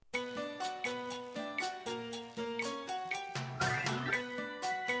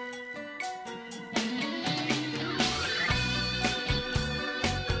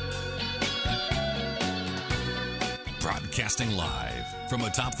Broadcasting live from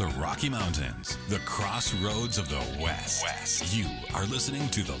atop the Rocky Mountains, the crossroads of the West. You are listening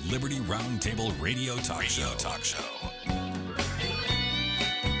to the Liberty Roundtable Radio Talk Show.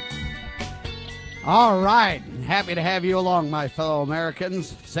 All right. Happy to have you along, my fellow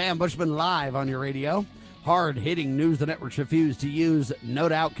Americans. Sam Bushman live on your radio. Hard-hitting news the networks refuse to use. No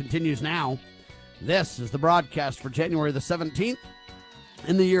doubt continues now. This is the broadcast for January the 17th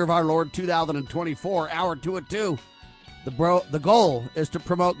in the year of our Lord 2024, hour 2 at 2. The goal is to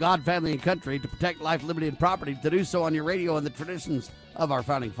promote God, family, and country, to protect life, liberty, and property, to do so on your radio and the traditions of our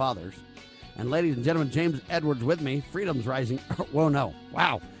founding fathers. And ladies and gentlemen, James Edwards with me, Freedom's Rising. Whoa, no.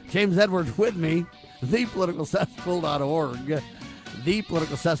 Wow. James Edwards with me, thepoliticalcesspool.org.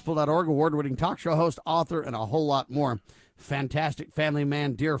 Thepoliticalcesspool.org, award-winning talk show host, author, and a whole lot more. Fantastic family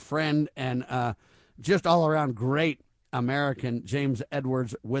man, dear friend, and just all-around great American. James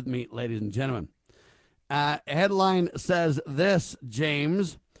Edwards with me, ladies and gentlemen. Headline says this,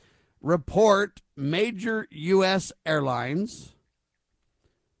 James. Report major U.S. airlines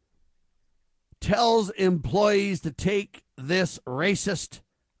tells employees to take this racist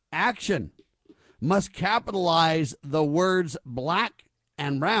action. Must capitalize the words black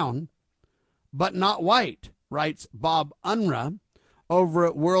and brown, but not white, writes Bob Unruh over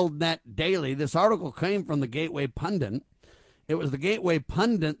at WorldNet Daily. This article came from the Gateway Pundit. It was the Gateway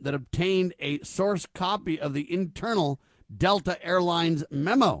Pundit that obtained a source copy of the internal Delta Airlines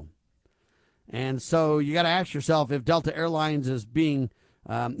memo. And so you got to ask yourself if Delta Airlines is being,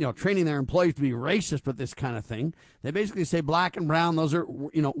 training their employees to be racist with this kind of thing. They basically say black and brown, those are,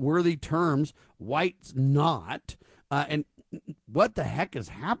 worthy terms. White's not. And what the heck is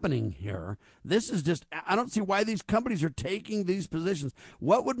happening here? This is just, I don't see why these companies are taking these positions.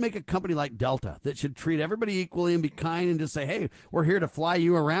 What would make a company like Delta that should treat everybody equally and be kind and just say, hey, we're here to fly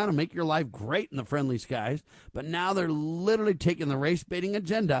you around and make your life great in the friendly skies? But now they're literally taking the race baiting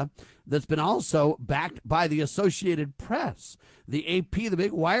agenda that's been also backed by the Associated Press. The AP, the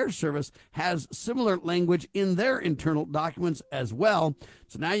big wire service, has similar language in their internal documents as well.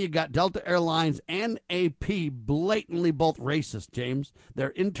 So now you got Delta Airlines and AP blatantly both racist, James. Their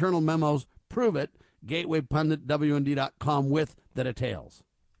internal memos prove it. Gateway Pundit, WND.com with the details.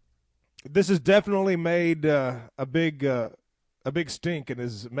 This has definitely made a big stink and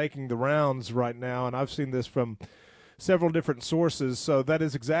is making the rounds right now, and I've seen this from several different sources. So that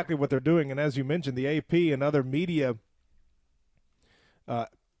is exactly what they're doing. And as you mentioned, the AP and other media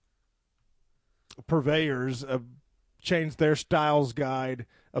purveyors changed their styles guide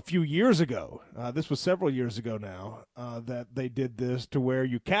a few years ago. This was several years ago now that they did this, to where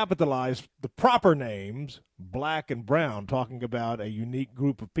you capitalize the proper names, black and brown, talking about a unique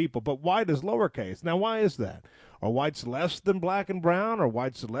group of people, but white is lowercase. Now, why is that? Are whites less than black and brown? Are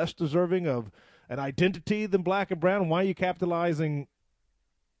whites less deserving of an identity than black and brown? Why are you capitalizing?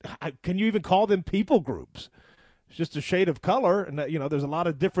 Can you even call them people groups? It's just a shade of color, and there's a lot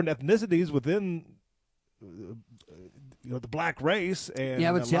of different ethnicities within the black race. And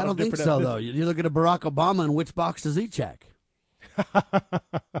yeah, but see, I don't think so, though. You look at a Barack Obama, and which box does he check? It's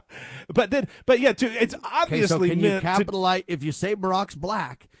obviously so can meant you capitalize? If you say Barack's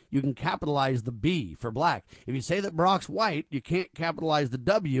black, you can capitalize the B for black. If you say that Barack's white, you can't capitalize the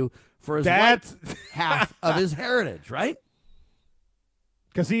W for his white half of his heritage, right?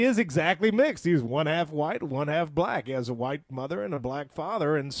 Because he is exactly mixed. He's one half white, one half black. He has a white mother and a black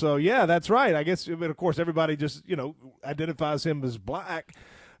father. And so, yeah, that's right. I guess, of course, everybody just, identifies him as black.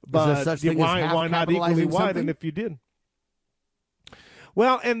 But why not equally white? Something? And if you did.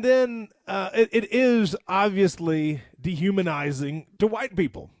 Well, and then it is obviously dehumanizing to white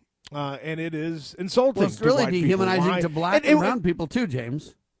people. And it is insulting well, it's really to white dehumanizing people. to black and brown people, too,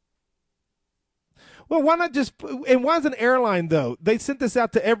 James. Well, why not just – and why is an airline, though? They sent this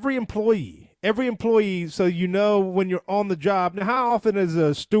out to every employee, so when you're on the job. Now, how often is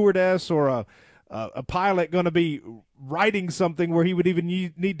a stewardess or a pilot going to be writing something where he would even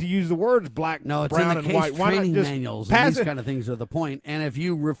need to use the words black, brown, and white? No, it's in the case training manuals, and these kind of things are the point. And if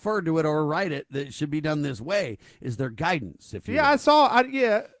you refer to it or write it, that it should be done this way is their guidance.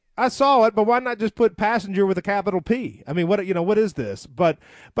 I saw it, but why not just put passenger with a capital P? I mean, what is this? But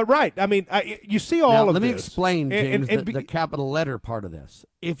right. I mean, you see all of this. Let me explain, James, the capital letter part of this.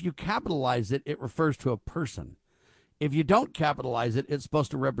 If you capitalize it, it refers to a person. If you don't capitalize it, it's supposed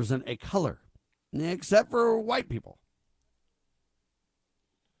to represent a color, except for white people.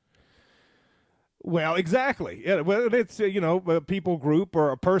 Well, exactly. Yeah, well, it's a people group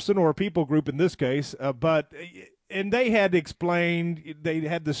or a person or a people group in this case, but. And they had explained, they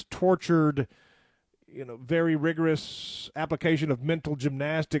had this tortured very rigorous application of mental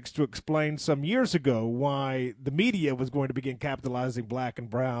gymnastics to explain some years ago why the media was going to begin capitalizing black and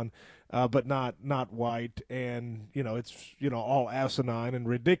brown, but not white, and it's all asinine and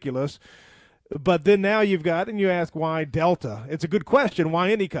ridiculous. But then now you ask why Delta. It's a good question,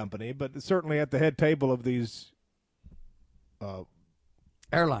 why any company, but certainly at the head table of these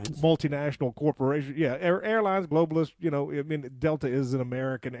airlines, multinational corporations, airlines, globalists. Delta is an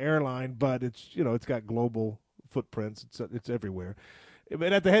American airline, but it's got global footprints. It's everywhere.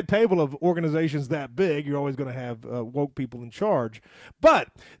 But at the head table of organizations that big, you're always going to have woke people in charge. But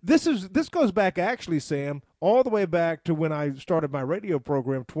this goes back, actually, Sam, all the way back to when I started my radio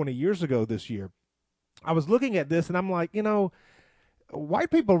program 20 years ago this year. I was looking at this, and I'm like,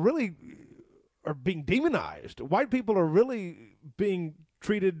 white people really are being demonized. White people are really being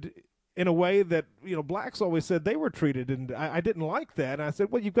treated in a way that, blacks always said they were treated, and I didn't like that. And I said,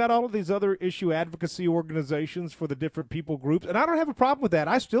 well, you've got all of these other issue advocacy organizations for the different people groups, and I don't have a problem with that.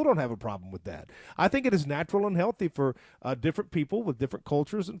 I still don't have a problem with that. I think it is natural and healthy for different people with different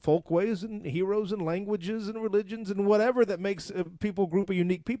cultures and folkways and heroes and languages and religions and whatever that makes a people group a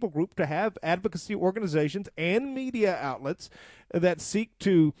unique people group to have advocacy organizations and media outlets that seek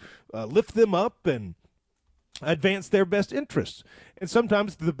to lift them up and advance their best interests. And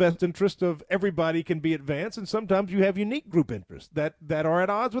sometimes the best interest of everybody can be advanced, and sometimes you have unique group interests that are at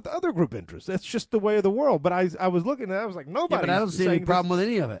odds with other group interests. That's just the way of the world. But I was looking at it, I was like, nobody. But I don't see any problem with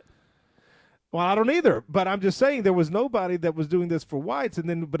any of it. Well, I don't either, but I'm just saying there was nobody that was doing this for whites,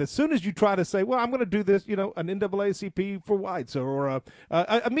 but as soon as you try to say, well, I'm going to do this, an NAACP for whites, or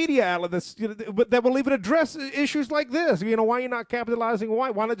a media outlet that will even address issues like this, why are you not capitalizing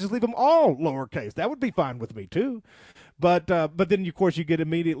white? Why not just leave them all lowercase? That would be fine with me too. But then, of course, you get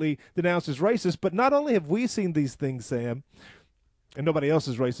immediately denounced as racist. But not only have we seen these things, Sam, and nobody else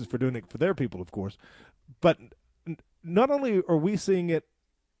is racist for doing it for their people, of course, but not only are we seeing it,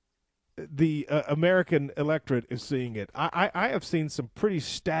 the American electorate is seeing it. I have seen some pretty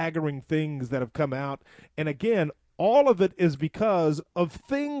staggering things that have come out. And again, all of it is because of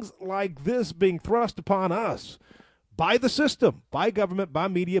things like this being thrust upon us by the system, by government, by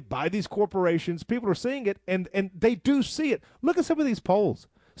media, by these corporations. People are seeing it, and they do see it. Look at some of these polls.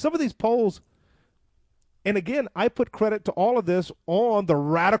 And again, I put credit to all of this on the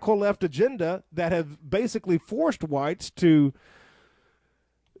radical left agenda that have basically forced whites to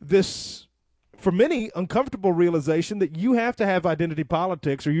this, for many, uncomfortable realization that you have to have identity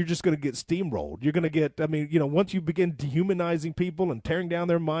politics or you're just going to get steamrolled. You're going to get, once you begin dehumanizing people and tearing down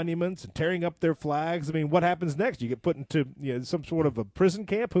their monuments and tearing up their flags, what happens next? You get put into some sort of a prison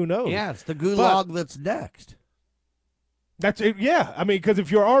camp? Who knows? Yeah, it's the gulag that's next. That's it. Yeah. Because if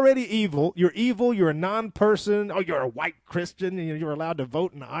you're already evil, you're a non-person, you're a white Christian, and you're allowed to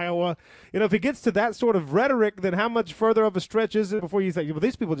vote in Iowa. If it gets to that sort of rhetoric, then how much further of a stretch is it before you say, well,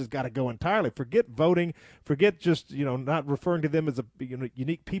 these people just got to go entirely. Forget voting. Forget just, not referring to them as a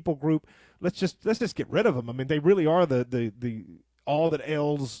unique people group. Let's just get rid of them. They really are the all that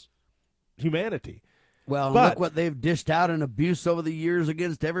ails humanity. Well, look what they've dished out in abuse over the years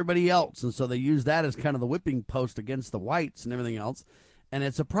against everybody else. And so they use that as kind of the whipping post against the whites and everything else. And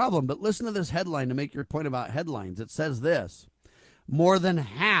it's a problem. But listen to this headline to make your point about headlines. It says this: more than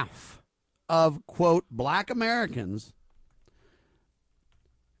half of, quote, black Americans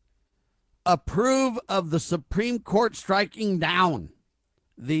approve of the Supreme Court striking down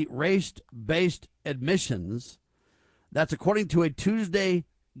the race-based admissions. That's according to a Tuesday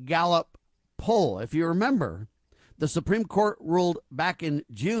Gallup poll. If you remember, the Supreme Court ruled back in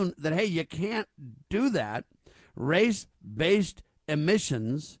June that, hey, you can't do that. Race-based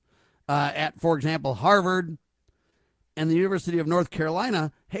admissions at, for example, Harvard and the University of North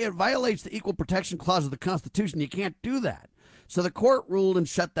Carolina, hey, it violates the Equal Protection Clause of the Constitution. You can't do that. So the court ruled and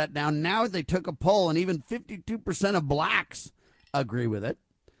shut that down. Now they took a poll, and even 52% of blacks agree with it.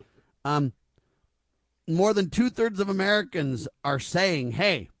 More than 2/3 of Americans are saying,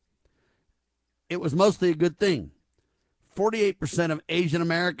 hey, it was mostly a good thing. 48% of Asian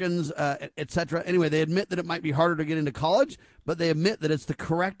Americans, etc. Anyway, they admit that it might be harder to get into college, but they admit that it's the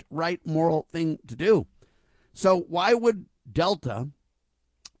correct, right, moral thing to do. So why would Delta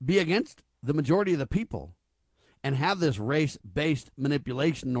be against the majority of the people and have this race-based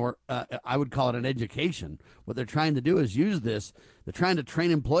manipulation, or I would call it an education? What they're trying to do is use this. They're trying to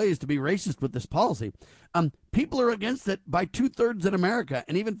train employees to be racist with this policy. People are against it by 2/3 in America,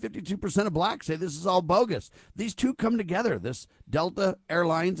 and even 52% of blacks say this is all bogus. These two come together, this Delta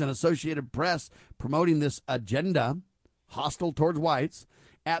Airlines and Associated Press promoting this agenda hostile towards whites.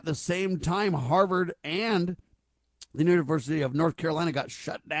 At the same time, Harvard and The University of North Carolina got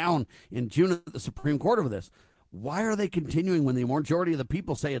shut down in June at the Supreme Court over this. Why are they continuing when the majority of the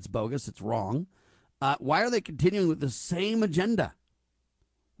people say it's bogus, it's wrong? Why are they continuing with the same agenda,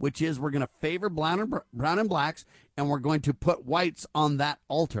 which is we're going to favor brown and blacks, and we're going to put whites on that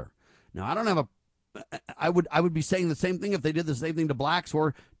altar? Now, I don't have I would be saying the same thing if they did the same thing to blacks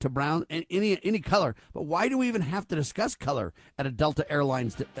or to brown and any color. But why do we even have to discuss color at a Delta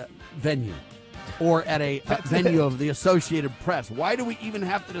Airlines venue or at a venue of the Associated Press? Why do we even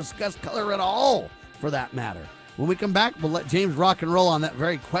have to discuss color at all, for that matter? When we come back, we'll let James rock and roll on that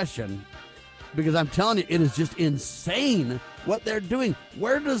very question, because I'm telling you, it is just insane what they're doing.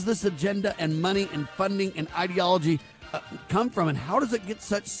 Where does this agenda and money and funding and ideology come from, and how does it get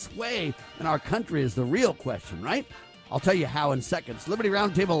such sway in our country is the real question, right? I'll tell you how in seconds. Liberty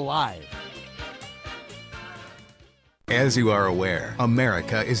Roundtable Live. As you are aware,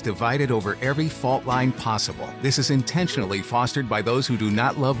 America is divided over every fault line possible. This is intentionally fostered by those who do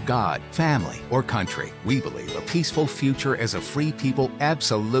not love God, family, or country. We believe a peaceful future as a free people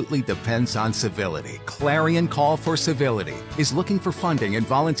absolutely depends on civility. Clarion Call for Civility is looking for funding and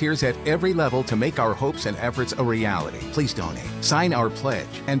volunteers at every level to make our hopes and efforts a reality. Please donate, sign our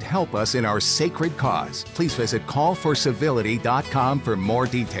pledge, and help us in our sacred cause. Please visit callforcivility.com for more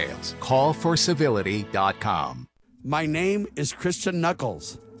details. Callforcivility.com. My name is Christian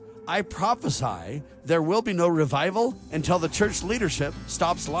Knuckles. I prophesy there will be no revival until the church leadership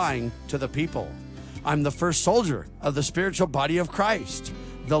stops lying to the people. I'm the first soldier of the spiritual body of Christ,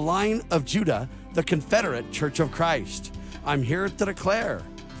 the Lion of Judah, the Confederate Church of Christ. I'm here to declare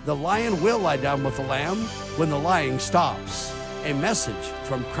the lion will lie down with the lamb when the lying stops. A message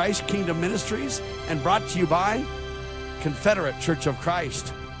from Christ Kingdom Ministries and brought to you by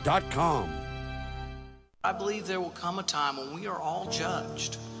ConfederateChurchOfChrist.com. I believe there will come a time when we are all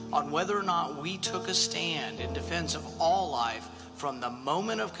judged on whether or not we took a stand in defense of all life from the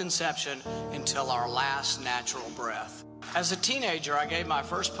moment of conception until our last natural breath. As a teenager, I gave my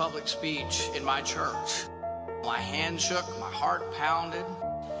first public speech in my church. My hand shook, my heart pounded.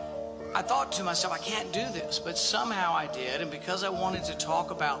 I thought to myself, I can't do this, but somehow I did, and because I wanted to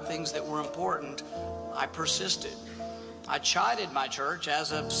talk about things that were important, I persisted. I chided my church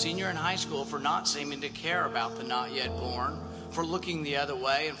as a senior in high school for not seeming to care about the not yet born, for looking the other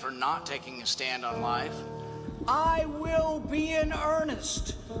way, and for not taking a stand on life. I will be in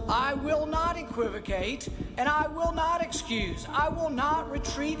earnest. I will not equivocate, and I will not excuse. I will not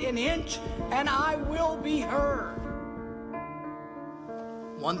retreat an inch, and I will be heard.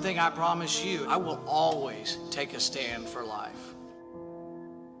 One thing I promise you, I will always take a stand for life.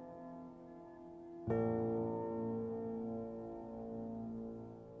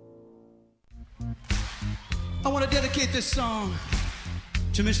 I want to dedicate this song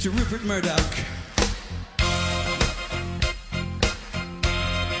to Mr. Rupert Murdoch.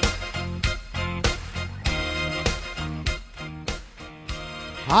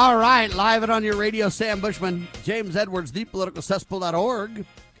 All right, live and on your radio, Sam Bushman, James Edwards, thepoliticalcesspool.org.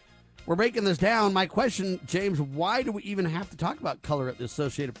 We're breaking this down. My question, James, why do we even have to talk about color at the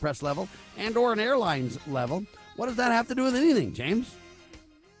Associated Press level and or an airlines level? What does that have to do with anything, James?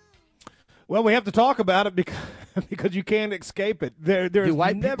 Well, we have to talk about it because you can't escape it. Do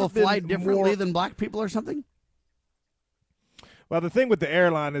white people fly differently than black people or something? Well, the thing with the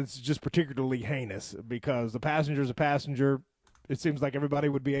airline is just particularly heinous because the passenger's a passenger. It seems like everybody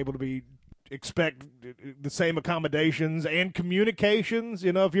would be able to expect the same accommodations and communications.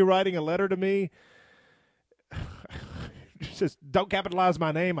 You know, if you're writing a letter to me, just don't capitalize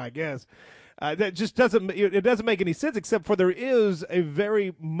my name, I guess. That just doesn't make any sense, except for there is a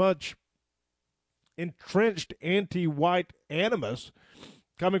very much entrenched anti-white animus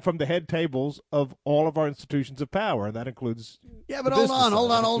coming from the head tables of all of our institutions of power, and that includes but hold on.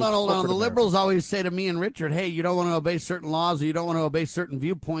 The liberals always say to me and Richard, hey, you don't want to obey certain laws or you don't want to obey certain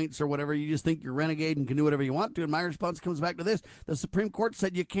viewpoints or whatever. You just think you're renegade and can do whatever you want to. And my response comes back to this. The Supreme Court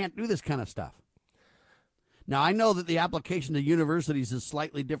said you can't do this kind of stuff. Now, I know that the application to universities is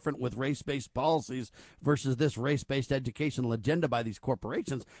slightly different with race-based policies versus this race-based educational agenda by these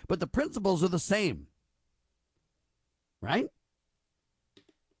corporations, but the principles are the same, right?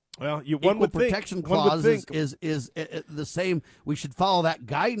 Well, Equal protection clause is the same. We should follow that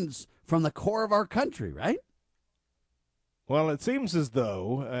guidance from the core of our country, right? Well, it seems as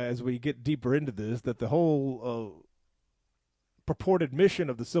though, as we get deeper into this, that the whole purported mission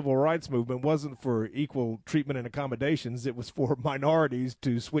of the civil rights movement wasn't for equal treatment and accommodations. It was for minorities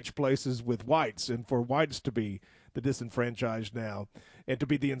to switch places with whites and for whites to be the disenfranchised now and to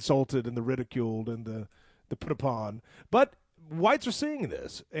be the insulted and the ridiculed and the put upon. But whites are seeing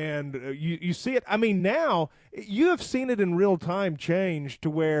this, and you see it. I mean, now you have seen it in real time change to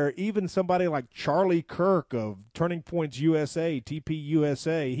where even somebody like Charlie Kirk of Turning Points USA, TP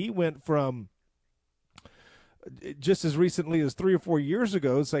USA, he went from just as recently as 3 or 4 years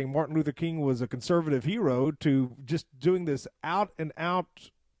ago saying Martin Luther King was a conservative hero to just doing this out-and-out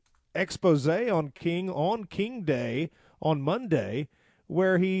expose on King Day on Monday,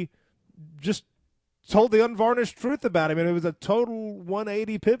 where he just told the unvarnished truth about him. And it was a total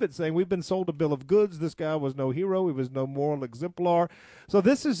 180 pivot, saying we've been sold a bill of goods. This guy was no hero. He was no moral exemplar. So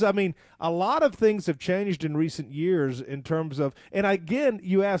this is, I mean, a lot of things have changed in recent years in terms of, and again,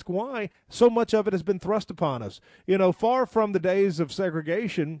 you ask why, so much of it has been thrust upon us. You know, far from the days of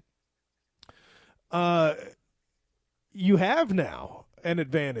segregation, you have now an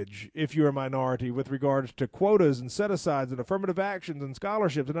advantage if you're a minority with regards to quotas and set-asides and affirmative actions and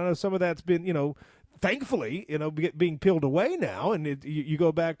scholarships. And I know some of that's been, you know, thankfully, you know, being peeled away now, and you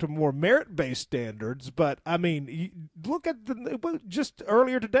go back to more merit-based standards. But, I mean, look at just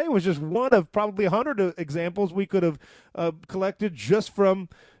earlier today was just one of probably 100 examples we could have collected just from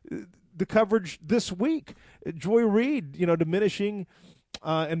the coverage this week. Joy Reid, you know, diminishing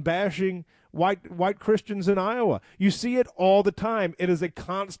and bashing white Christians in Iowa. You see it all the time. It is a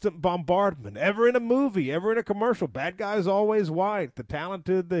constant bombardment. Ever in a movie, ever in a commercial, bad guys always white, the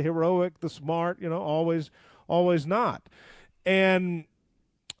talented, the heroic, the smart, you know, always not. And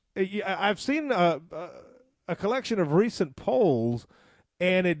I've seen a collection of recent polls,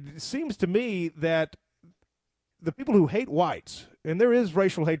 and it seems to me that the people who hate whites, and there is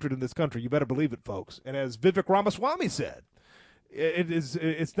racial hatred in this country, you better believe it, folks. And as Vivek Ramaswamy said,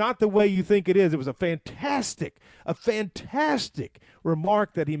 it's not the way you think it is. It was a fantastic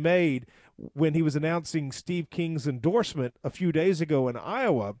remark that he made when he was announcing Steve King's endorsement a few days ago in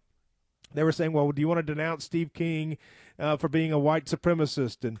Iowa. They were saying, well, do you want to denounce Steve King for being a white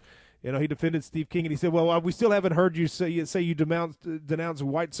supremacist? And, you know, he defended Steve King, and he said, well, we still haven't heard you say you denounce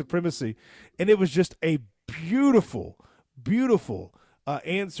white supremacy. And it was just a beautiful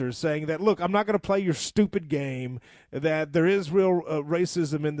answers saying that, look, I'm not going to play your stupid game, that there is real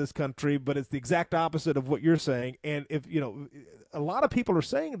racism in this country, but it's the exact opposite of what you're saying. And if, you know, a lot of people are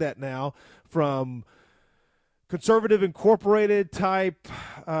saying that now, from conservative incorporated type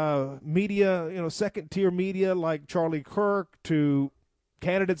media, you know, second tier media like Charlie Kirk, to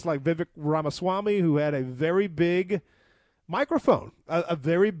candidates like Vivek Ramaswamy, who had a very big microphone, a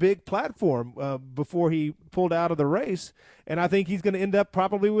very big platform before he pulled out of the race. And I think he's going to end up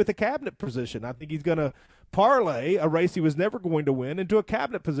probably with a cabinet position. I think he's going to parlay a race he was never going to win into a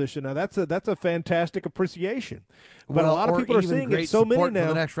cabinet position. Now that's a fantastic appreciation. But a lot of people are seeing it so many now.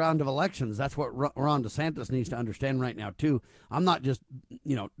 For the next round of elections. That's what Ron DeSantis needs to understand right now too. I'm not just,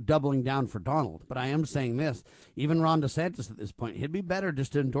 you know, doubling down for Donald, but I am saying this. Even Ron DeSantis at this point, it'd be better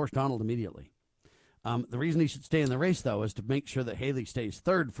just to endorse Donald immediately. The reason he should stay in the race, though, is to make sure that Haley stays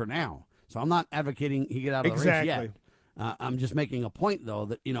third for now. So I'm not advocating he get out of the race yet. I'm just making a point, though,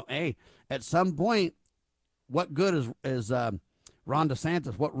 that, you know, at some point, what good is Ron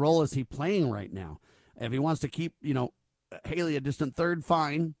DeSantis? What role is he playing right now? If he wants to keep, you know, Haley a distant third,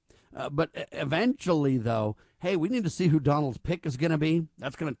 fine. But eventually, though, hey, we need to see who Donald's pick is going to be.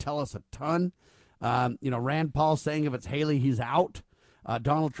 That's going to tell us a ton. You know, Rand Paul saying if it's Haley, he's out.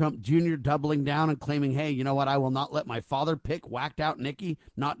 Donald Trump Jr. doubling down and claiming, hey, you know what, I will not let my father pick, whacked out Nikki,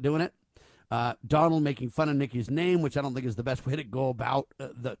 not doing it. Donald making fun of Nikki's name, which I don't think is the best way to go about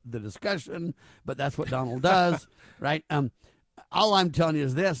the discussion, but that's what Donald does, right? All I'm telling you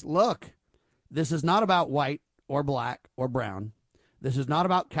is this. Look, this is not about white or black or brown. This is not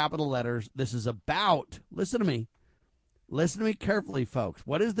about capital letters. This is about, listen to me carefully, folks.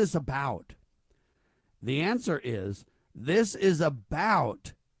 What is this about? The answer is, this is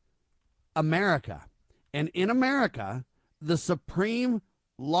about America. And in America, the supreme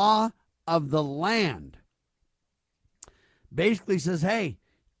law of the land basically says, hey,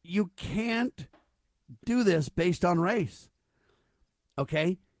 you can't do this based on race.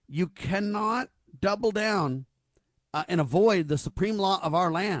 Okay? You cannot double down and avoid the supreme law of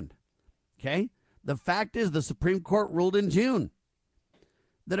our land. Okay? The fact is, the Supreme Court ruled in June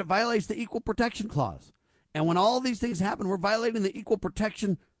that it violates the Equal Protection Clause. And when all these things happen, we're violating the equal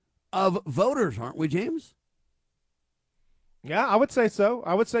protection of voters, aren't we, James? Yeah, I would say so.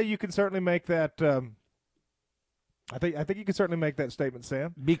 I would say you can certainly make that. I think you can certainly make that statement,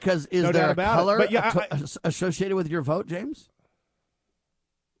 Sam. Because is no there a color associated with your vote, James?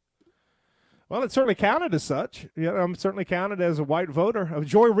 Well, it certainly counted as such. Yeah, I'm certainly counted as a white voter.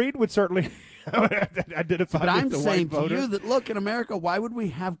 Joy Reid would certainly identify but as I'm a saying white voter. to you that, look, in America, why would we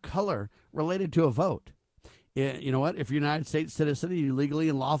have color related to a vote? You know what? If you're a United States citizen and you legally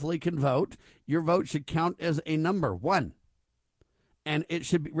and lawfully can vote, your vote should count as a number, 1. And it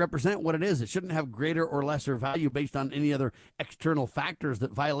should represent what it is. It shouldn't have greater or lesser value based on any other external factors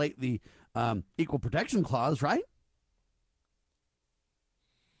that violate the Equal Protection Clause, right?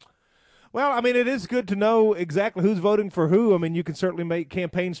 Well, I mean, it is good to know exactly who's voting for who. I mean, you can certainly make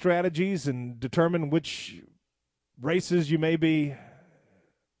campaign strategies and determine which races you may be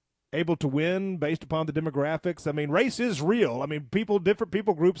able to win based upon the demographics. I mean, race is real. I mean, different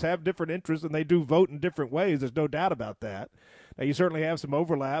people groups have different interests, and they do vote in different ways. There's no doubt about that. Now, you certainly have some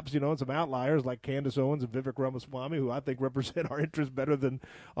overlaps, and some outliers like Candace Owens and Vivek Ramaswamy, who I think represent our interests better than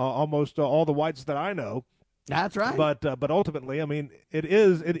almost all the whites that I know. That's right. But ultimately, I mean, it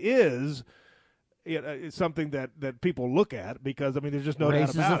is something that people look at because, I mean, there's just no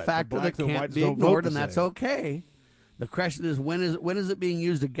doubt about it. Race is a factor that can't be ignored, and that's okay. The question is, when is it being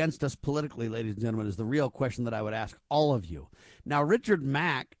used against us politically, ladies and gentlemen, is the real question that I would ask all of you. Now, Richard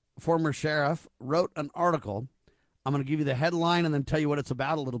Mack, former sheriff, wrote an article. I'm going to give you the headline and then tell you what it's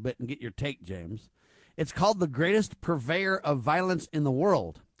about a little bit and get your take, James. It's called The Greatest Purveyor of Violence in the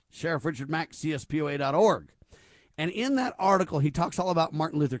World. Sheriff Richard Mack, CSPOA.org. And in that article, he talks all about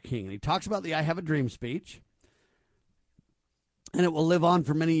Martin Luther King. And he talks about the I Have a Dream speech. And it will live on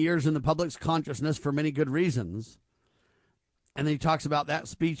for many years in the public's consciousness for many good reasons. And then he talks about that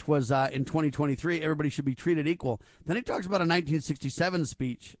speech was in 2023, everybody should be treated equal. Then he talks about a 1967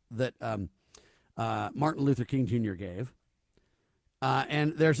 speech that Martin Luther King Jr. gave.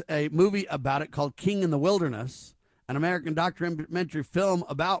 And there's a movie about it called King in the Wilderness, an American documentary film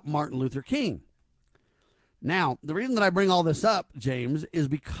about Martin Luther King. Now, the reason that I bring all this up, James, is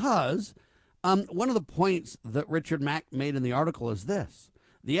because one of the points that Richard Mack made in the article is this.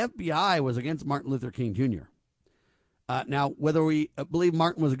 The FBI was against Martin Luther King Jr. Now, whether we believe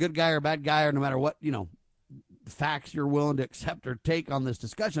Martin was a good guy or a bad guy, or no matter what, facts you're willing to accept or take on this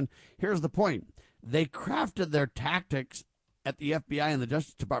discussion, here's the point. They crafted their tactics at the FBI and the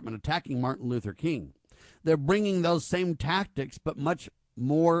Justice Department attacking Martin Luther King. They're bringing those same tactics, but much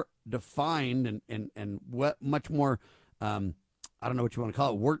more defined and much more, I don't know what you want to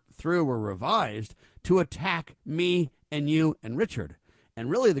call it, worked through or revised to attack me and you and Richard. And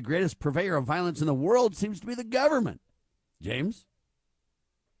really the greatest purveyor of violence in the world seems to be the government. James?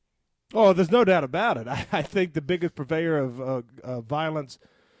 Oh, there's no doubt about it. I think the biggest purveyor of violence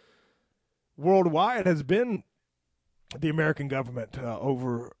worldwide has been the American government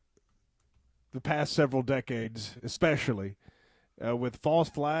over the past several decades, especially with false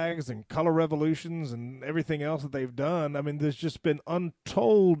flags and color revolutions and everything else that they've done. I mean, there's just been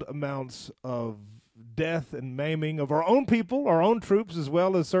untold amounts of death and maiming of our own people, our own troops, as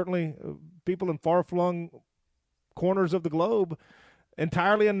well as certainly people in far-flung corners of the globe,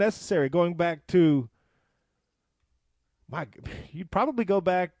 entirely unnecessary. Going back to, you'd probably go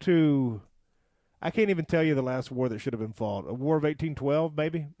back to, I can't even tell you the last war that should have been fought. A war of 1812,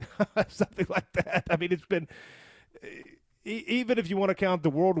 maybe? Something like that. I mean, it's been, even if you want to count the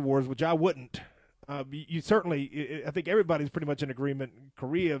world wars, which I wouldn't, you certainly, I think everybody's pretty much in agreement,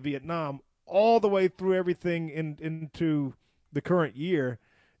 Korea, Vietnam, all the way through everything into the current year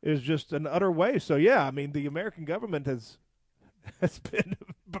is just an utter waste. So, yeah, I mean, the American government has been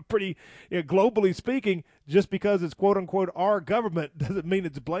pretty, globally speaking, just because it's quote-unquote our government doesn't mean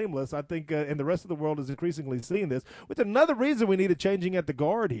it's blameless. I think and the rest of the world is increasingly seeing this, with another reason we need a changing at the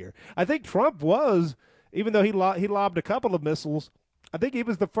guard here. I think Trump was, even though he lobbed a couple of missiles, I think he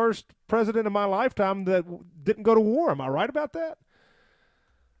was the first president in my lifetime that didn't go to war. Am I right about that?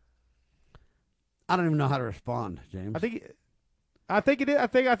 I don't even know how to respond, James. I think it is. I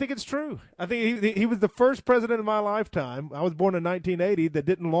think it's true. I think he was the first president in my lifetime. I was born in 1980 that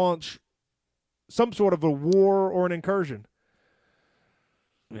didn't launch some sort of a war or an incursion.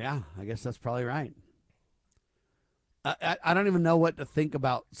 Yeah, I guess that's probably right. I don't even know what to think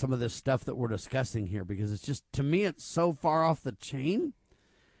about some of this stuff that we're discussing here, because it's just, to me, it's so far off the chain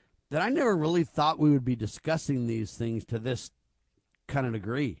that I never really thought we would be discussing these things to this kind of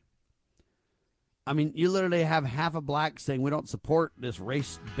degree. I mean, you literally have half of blacks saying we don't support this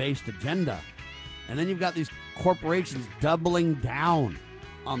race-based agenda. And then you've got these corporations doubling down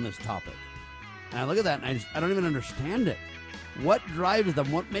on this topic. And I look at that and I don't even understand it. What drives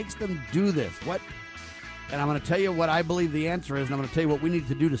them? What makes them do this? And I'm going to tell you what I believe the answer is, and I'm going to tell you what we need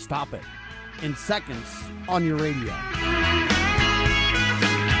to do to stop it in seconds on your radio.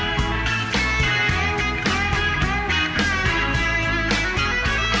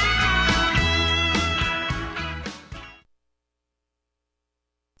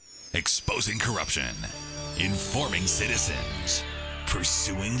 Exposing corruption, informing citizens,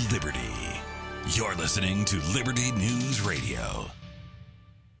 pursuing liberty. You're listening to Liberty News Radio.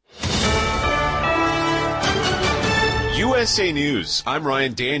 USA News, I'm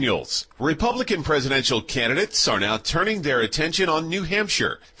Ryan Daniels. Republican presidential candidates are now turning their attention on New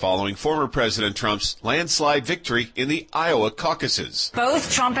Hampshire following former President Trump's landslide victory in the Iowa caucuses.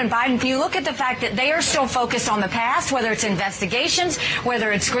 Both Trump and Biden, if you look at the fact that they are still focused on the past, whether it's investigations,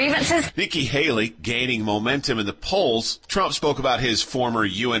 whether it's grievances. Nikki Haley gaining momentum in the polls. Trump spoke about his former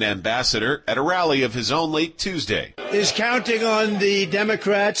UN ambassador at a rally of his own late Tuesday. Is counting on the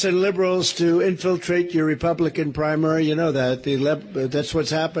Democrats and liberals to infiltrate your Republican primary. You know that. That's what's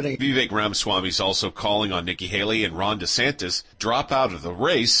happening. Vivek Ramaswamy's also calling on Nikki Haley and Ron DeSantis drop out of the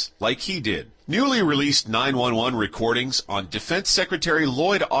race like he did. Newly released 911 recordings on Defense Secretary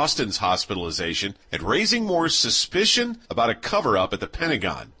Lloyd Austin's hospitalization and raising more suspicion about a cover-up at the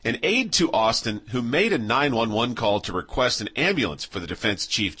Pentagon. An aide to Austin who made a 911 call to request an ambulance for the defense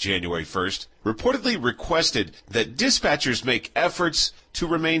chief January 1st reportedly requested that dispatchers make efforts to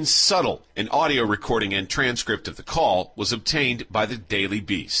remain subtle. An audio recording and transcript of the call was obtained by the Daily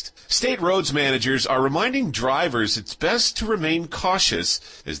Beast. State roads managers are reminding drivers it's best to remain cautious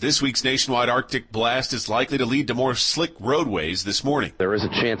as this week's nationwide Arctic blast is likely to lead to more slick roadways this morning. There is a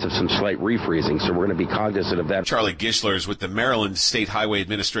chance of some slight refreezing, so we're going to be cognizant of that. Charlie Gishler is with the Maryland State Highway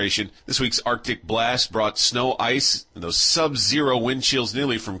Administration. This week's Arctic blast brought snow, ice, and those sub-zero wind chills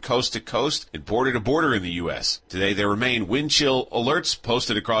nearly from coast to coast and border to border in the U.S. Today there remain wind chill alerts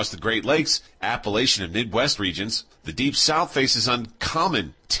posted across the Great Lakes, Appalachian and Midwest regions. The Deep South faces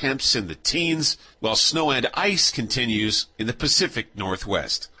uncommon temps in the teens, while snow and ice continues in the Pacific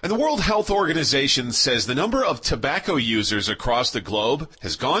Northwest. And the World Health Organization says the number of tobacco users across the globe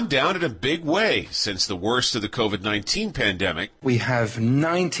has gone down in a big way since the worst of the COVID-19 pandemic. We have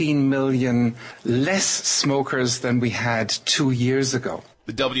 19 million less smokers than we had 2 years ago.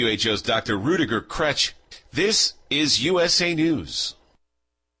 The WHO's Dr. Rudiger Kretsch. This is USA News.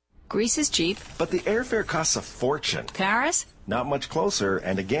 Greece is cheap. But the airfare costs a fortune. Paris? Not much closer,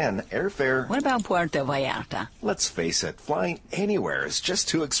 and again, airfare... What about Puerto Vallarta? Let's face it, flying anywhere is just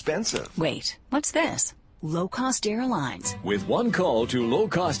too expensive. Wait, what's this? Low-cost airlines. With one call to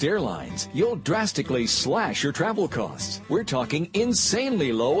low-cost airlines, you'll drastically slash your travel costs. We're talking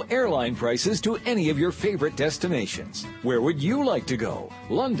insanely low airline prices to any of your favorite destinations. Where would you like to go?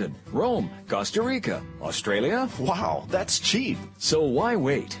 London, Rome, Costa Rica, Australia? Wow, that's cheap. So why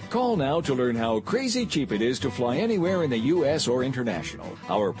wait? Call now to learn how crazy cheap it is to fly anywhere in the U.S. or international.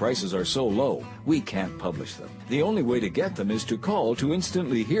 Our prices are so low, we can't publish them. The only way to get them is to call to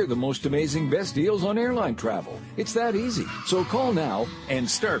instantly hear the most amazing best deals on airline travel. It's that easy. So call now and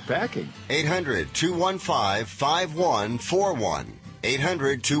start packing. 800-215-5141.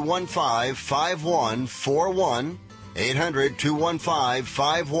 800-215-5141.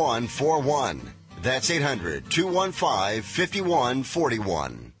 800-215-5141. That's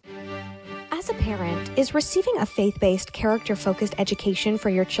 800-215-5141. As a parent, is receiving a faith-based, character-focused education for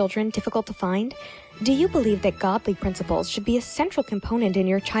your children difficult to find? Do you believe that godly principles should be a central component in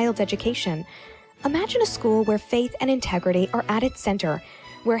your child's education? Imagine a school where faith and integrity are at its center,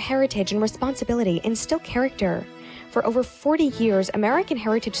 where heritage and responsibility instill character. For over 40 years, American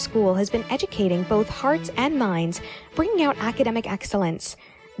Heritage School has been educating both hearts and minds, bringing out academic excellence.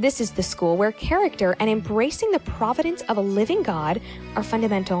 This is the school where character and embracing the providence of a living God are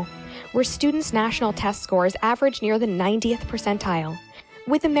fundamental, where students' national test scores average near the 90th percentile.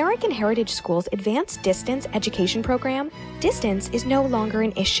 With American Heritage School's Advanced Distance Education Program, distance is no longer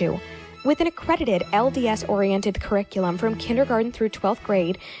an issue. With an accredited LDS-oriented curriculum from kindergarten through 12th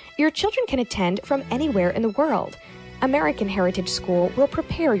grade, your children can attend from anywhere in the world. American Heritage School will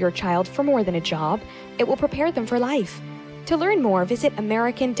prepare your child for more than a job. It will prepare them for life. To learn more, visit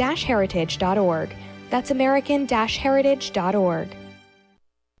american-heritage.org. That's american-heritage.org.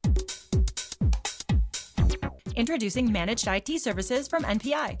 Introducing Managed IT Services from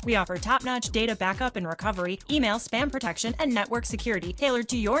NPI. We offer top-notch data backup and recovery, email spam protection, and network security tailored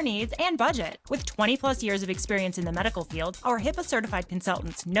to your needs and budget. With 20-plus years of experience in the medical field, our HIPAA-certified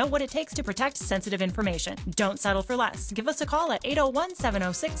consultants know what it takes to protect sensitive information. Don't settle for less. Give us a call at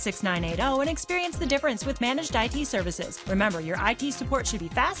 801-706-6980 and experience the difference with Managed IT Services. Remember, your IT support should be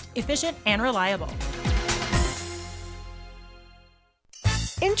fast, efficient, and reliable.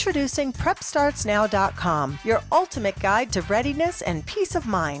 Introducing PrepStartsNow.com, your ultimate guide to readiness and peace of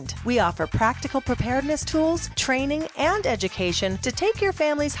mind. We offer practical preparedness tools, training, and education to take your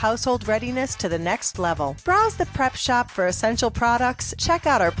family's household readiness to the next level. Browse the prep shop for essential products, check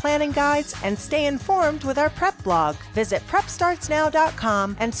out our planning guides, and stay informed with our prep blog. Visit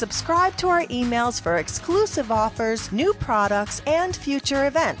PrepStartsNow.com and subscribe to our emails for exclusive offers, new products, and future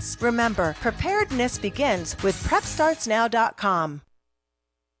events. Remember, preparedness begins with PrepStartsNow.com.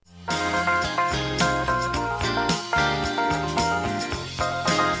 All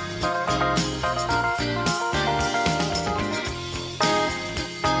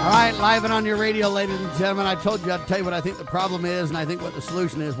right, live and on your radio, ladies and gentlemen. I told you I'd tell you what I think the problem is, and I think what the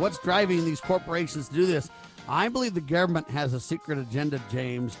solution is. What's driving these corporations to do this? I believe the government has a secret agenda,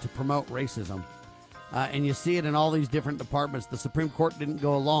 James, to promote racism. And you see it in all these different departments. The Supreme Court didn't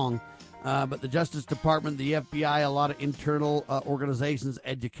go along. But the Justice Department, the FBI, a lot of internal organizations,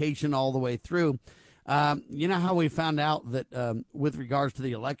 education all the way through. You know how we found out that with regards to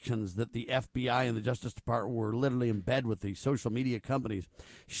the elections that the FBI and the Justice Department were literally in bed with the social media companies,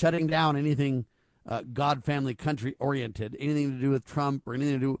 shutting down anything God, family, country oriented, anything to do with Trump or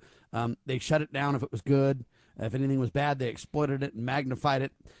anything to do. They shut it down if it was good. If anything was bad, they exploited it and magnified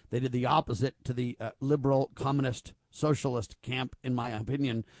it. They did the opposite to the liberal, communist, socialist camp, in my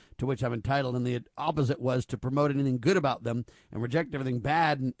opinion, to which I'm entitled. And the opposite was to promote anything good about them and reject everything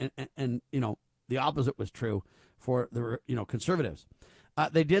bad. And you know, the opposite was true for the, conservatives.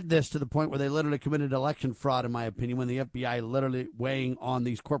 They did this to the point where they literally committed election fraud, in my opinion, when the FBI literally weighing on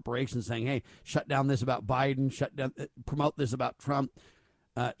these corporations saying, hey, shut down this about Biden, promote this about Trump,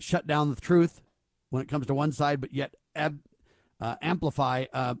 shut down the truth when it comes to one side, but yet amplify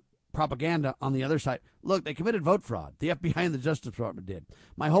propaganda on the other side. Look, they committed vote fraud. The FBI and the Justice Department did.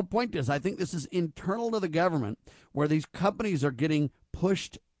 My whole point is I think this is internal to the government where these companies are getting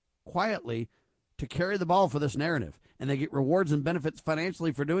pushed quietly to carry the ball for this narrative. And they get rewards and benefits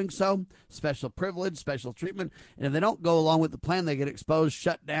financially for doing so, special privilege, special treatment. And if they don't go along with the plan, they get exposed,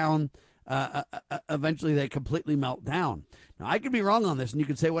 shut down. Eventually, they completely melt down. Now, I could be wrong on this, and you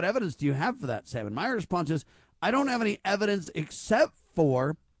could say, what evidence do you have for that, Sam? And my response is, I don't have any evidence except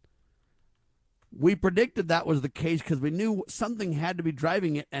for we predicted that was the case because we knew something had to be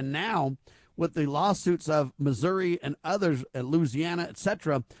driving it. And now, with the lawsuits of Missouri and others, Louisiana,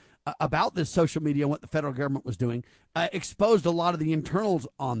 etc., about this social media and what the federal government was doing, exposed a lot of the internals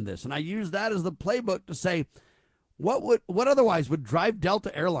on this. And I use that as the playbook to say, what otherwise would drive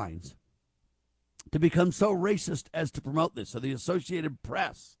Delta Airlines to become so racist as to promote this? So the Associated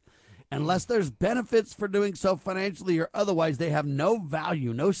Press, unless there's benefits for doing so financially or otherwise, they have no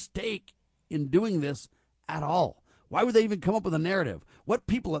value, no stake in doing this at all. Why would they even come up with a narrative? What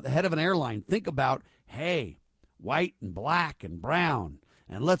people at the head of an airline think about, hey, white and black and brown,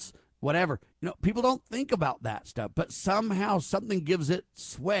 and let's whatever. People don't think about that stuff, but somehow something gives it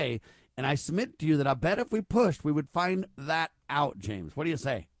sway. And I submit to you that I bet if we pushed, we would find that out, James. What do you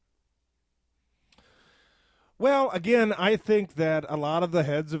say? Well, again, I think that a lot of the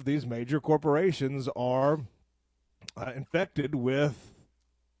heads of these major corporations are infected with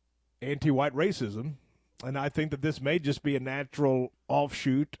anti-white racism. And I think that this may just be a natural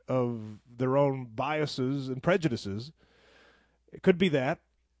offshoot of their own biases and prejudices. It could be that.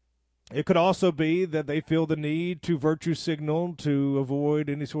 It could also be that they feel the need to virtue signal to avoid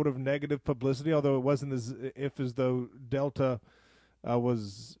any sort of negative publicity, although it wasn't as though Delta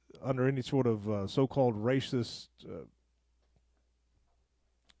was under any sort of so-called racist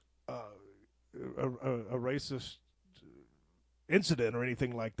a racist incident or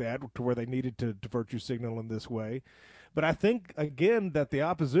anything like that to where they needed to virtue signal in this way. But I think, again, that the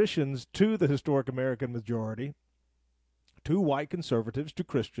oppositions to the historic American majority, to white conservatives, to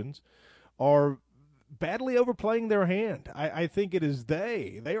Christians, are badly overplaying their hand. I think it is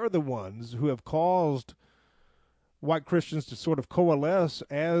they are the ones who have caused white Christians to sort of coalesce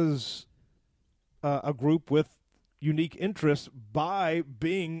as a group with unique interests by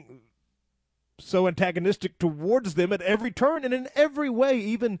being so antagonistic towards them at every turn and in every way,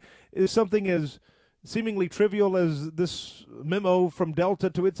 even is something as seemingly trivial as this memo from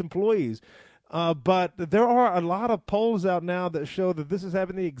Delta to its employees. But there are a lot of polls out now that show that this is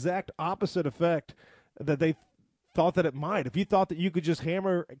having the exact opposite effect that they thought that it might. If you thought that you could just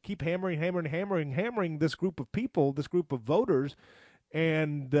keep hammering this group of people, this group of voters,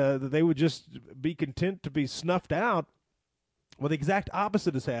 and that they would just be content to be snuffed out, well, the exact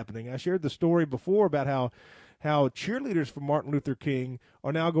opposite is happening. I shared the story before about how cheerleaders for Martin Luther King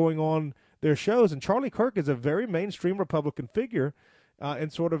are now going on their shows, and Charlie Kirk is a very mainstream Republican figure in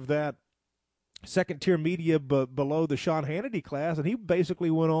sort of that second-tier media below the Sean Hannity class, and he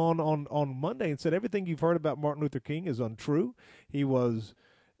basically went on Monday and said everything you've heard about Martin Luther King is untrue. He was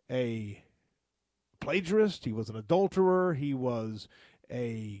a plagiarist. He was an adulterer. He was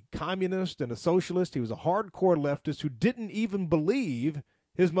a communist and a socialist. He was a hardcore leftist who didn't even believe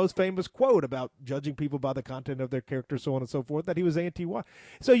his most famous quote about judging people by the content of their character, so on and so forth, that he was anti-white.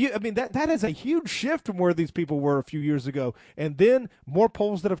 So, that is a huge shift from where these people were a few years ago. And then more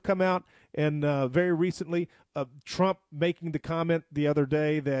polls that have come out, and very recently, Trump making the comment the other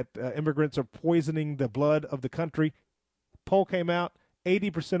day that immigrants are poisoning the blood of the country. Poll came out,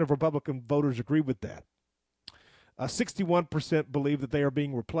 80% of Republican voters agree with that. 61% believe that they are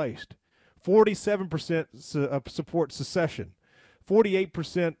being replaced. 47% support secession.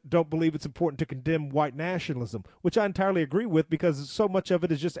 48% don't believe it's important to condemn white nationalism, which I entirely agree with because so much of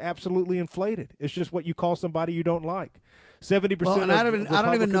it is just absolutely inflated. It's just what you call somebody you don't like. 70%. Well, and I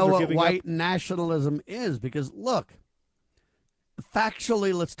don't even know what white nationalism is because, look,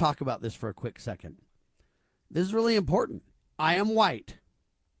 factually, let's talk about this for a quick second. This is really important. I am white,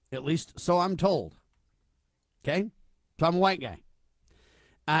 at least so I'm told. Okay? So I'm a white guy.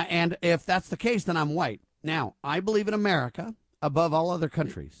 And if that's the case, then I'm white. Now, I believe in America above all other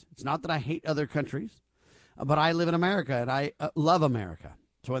countries. It's not that I hate other countries, but I live in America and I love America.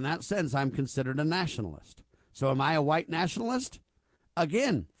 So in that sense, I'm considered a nationalist. So am I a white nationalist?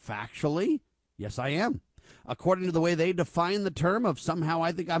 Again, factually, yes, I am. According to the way they define the term of somehow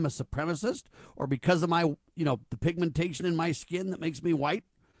I think I'm a supremacist or because of my, the pigmentation in my skin that makes me white,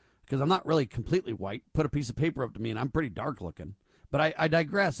 because I'm not really completely white. Put a piece of paper up to me and I'm pretty dark looking. But I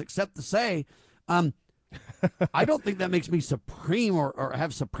digress, except to say, I don't think that makes me supreme or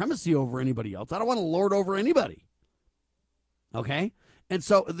have supremacy over anybody else. I don't want to lord over anybody. Okay? And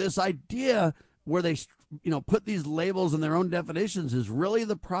so this idea where they, put these labels and their own definitions is really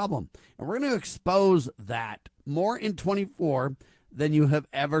the problem. And we're going to expose that more in 24 than you have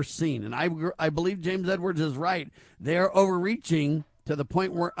ever seen. And I believe James Edwards is right. They're overreaching to the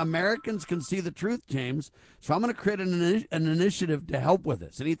point where Americans can see the truth, James. So I'm going to create an initiative to help with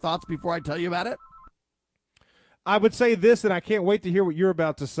this. Any thoughts before I tell you about it? I would say this, and I can't wait to hear what you're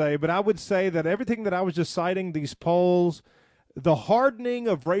about to say, but I would say that everything that I was just citing, these polls, the hardening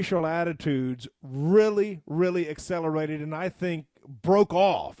of racial attitudes really, really accelerated and I think broke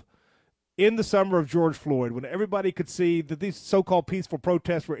off in the summer of George Floyd when everybody could see that these so-called peaceful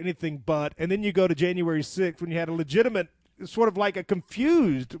protests were anything but. And then you go to January 6th when you had a legitimate, sort of like a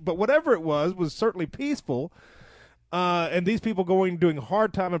confused, but whatever it was certainly peaceful. And these people doing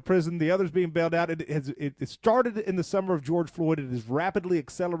hard time in prison, the others being bailed out. It started in the summer of George Floyd. It is rapidly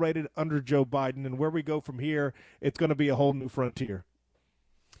accelerated under Joe Biden. And where we go from here, it's going to be a whole new frontier.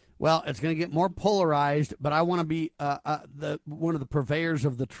 Well, it's going to get more polarized, but I want to be one of the purveyors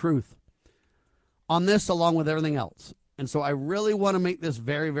of the truth on this along with everything else. And so I really want to make this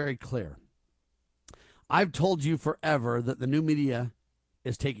very, very clear. I've told you forever that the new media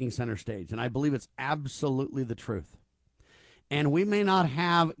is taking center stage, and I believe it's absolutely the truth. And we may not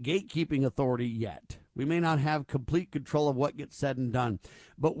have gatekeeping authority yet. We may not have complete control of what gets said and done,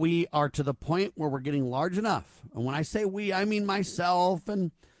 but we are to the point where we're getting large enough. And when I say we, I mean myself,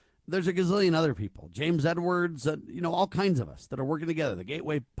 and there's a gazillion other people, James Edwards, all kinds of us that are working together. The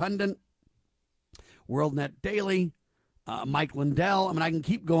Gateway Pundit, WorldNet Daily, Mike Lindell. I mean, I can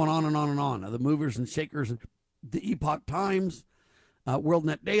keep going on and on and on. The Movers and Shakers, the Epoch Times,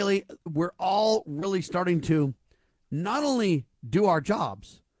 WorldNet Daily. We're all really starting to not only do our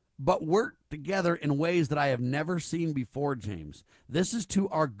jobs, but work together in ways that I have never seen before, James. This is to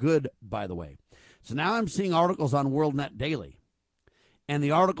our good, by the way. So now I'm seeing articles on WorldNet Daily. And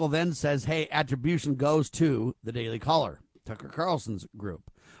the article then says, hey, attribution goes to the Daily Caller, Tucker Carlson's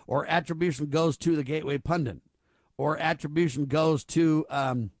group. Or attribution goes to the Gateway Pundit. Or attribution goes to,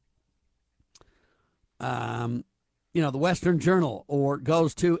 the Western Journal, or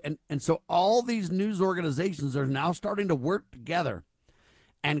goes to, and so all these news organizations are now starting to work together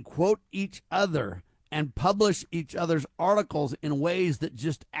and quote each other and publish each other's articles in ways that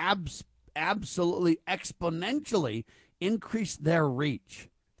just absolutely exponentially increase their reach.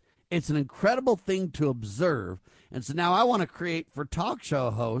 It's an incredible thing to observe. And so now I want to create for talk show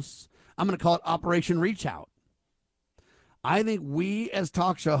hosts, I'm going to call it Operation Reach Out. I think we as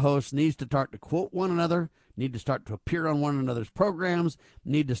talk show hosts need to start to quote one another, need to start to appear on one another's programs,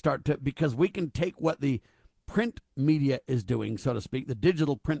 need to start to, because we can take what the print media is doing, so to speak, the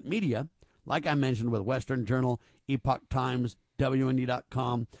digital print media, like I mentioned with Western Journal, Epoch Times,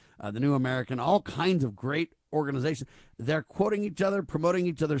 WND.com, the New American, all kinds of great organizations. They're quoting each other, promoting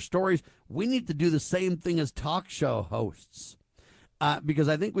each other's stories. We need to do the same thing as talk show hosts. because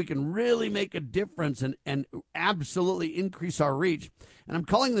I think we can really make a difference and absolutely increase our reach. And I'm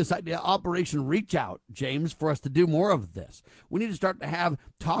calling this idea Operation Reach Out, James, for us to do more of this. We need to start to have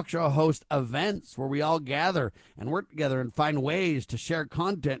talk show host events where we all gather and work together and find ways to share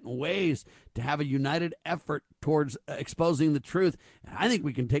content and ways to have a united effort towards exposing the truth. And I think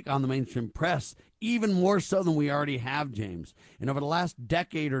we can take on the mainstream press even more so than we already have, James. And over the last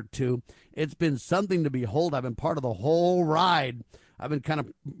decade or two, it's been something to behold. I've been part of the whole ride. I've been kind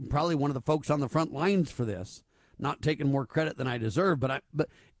of probably one of the folks on the front lines for this, not taking more credit than I deserve.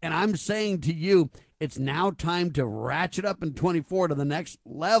 And I'm saying to you, it's now time to ratchet up in 24 to the next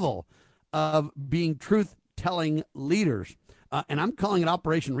level of being truth-telling leaders. And I'm calling it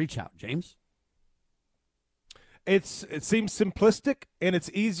Operation Reach Out, James. It seems simplistic and it's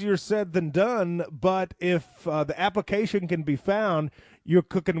easier said than done, but if the application can be found, you're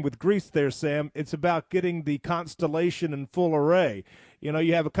cooking with grease there, Sam. It's about getting the constellation in full array. You know,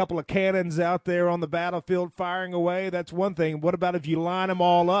 you have a couple of cannons out there on the battlefield firing away. That's one thing. What about if you line them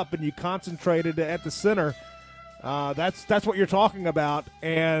all up and you concentrate it at the center? That's what you're talking about,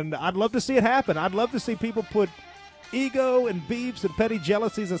 and I'd love to see it happen. I'd love to see people put ego and beefs and petty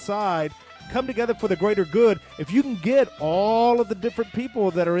jealousies aside, come together for the greater good. If you can get all of the different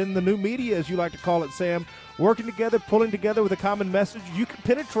people that are in the new media, as you like to call it, Sam, working together, pulling together with a common message, you can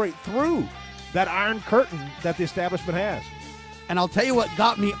penetrate through that iron curtain that the establishment has. And I'll tell you what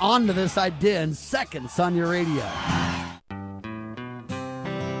got me onto this idea in seconds on your radio.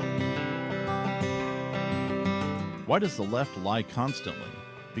 Why does the left lie constantly?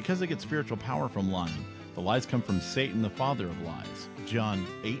 Because they get spiritual power from lying. The lies come from Satan, the father of lies. John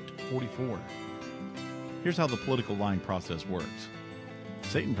 8:44. Here's how the political lying process works.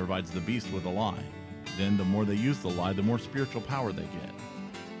 Satan provides the beast with a lie. Then the more they use the lie, the more spiritual power they get.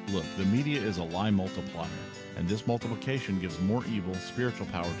 Look, the media is a lie multiplier, and this multiplication gives more evil spiritual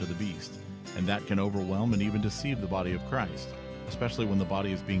power to the beast, and that can overwhelm and even deceive the body of Christ, especially when the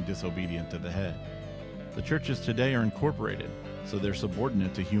body is being disobedient to the head. The churches today are incorporated, so they're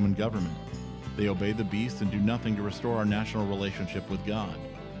subordinate to human government. They obey the beast and do nothing to restore our national relationship with God.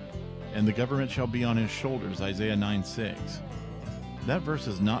 And the government shall be on his shoulders, Isaiah 9:6. That verse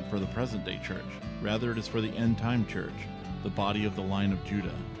is not for the present-day church. Rather, it is for the end-time church, the body of the line of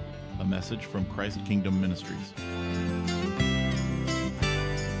Judah. A message from Christ Kingdom Ministries.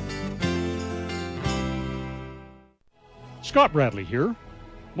 Scott Bradley here.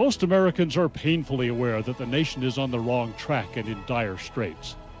 Most Americans are painfully aware that the nation is on the wrong track and in dire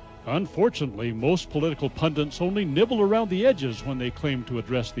straits. Unfortunately, most political pundits only nibble around the edges when they claim to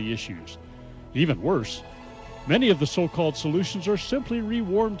address the issues. Even worse, many of the so-called solutions are simply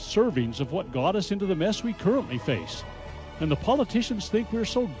rewarmed servings of what got us into the mess we currently face. And the politicians think we're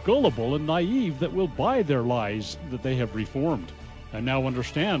so gullible and naive that we'll buy their lies that they have reformed and now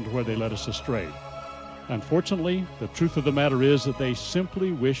understand where they led us astray. Unfortunately, the truth of the matter is that they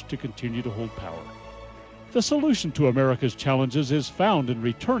simply wish to continue to hold power. The solution to America's challenges is found in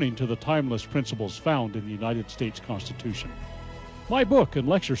returning to the timeless principles found in the United States Constitution. My book and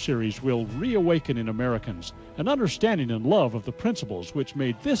lecture series will reawaken in Americans an understanding and love of the principles which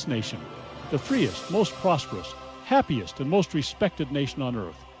made this nation the freest, most prosperous, happiest, and most respected nation on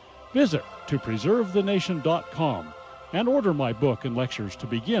earth. Visit topreservethenation.com and order my book and lectures to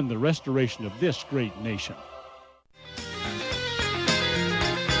begin the restoration of this great nation.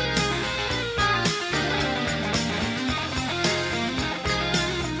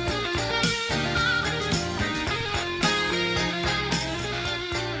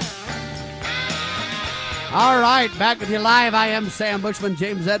 All right, back with you live. I am Sam Bushman.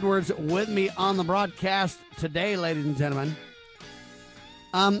 James Edwards with me on the broadcast today, ladies and gentlemen.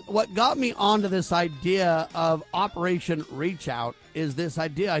 What got me onto this idea of Operation Reach Out is this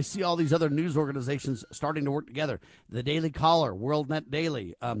idea. I see all these other news organizations starting to work together. The Daily Caller, WorldNet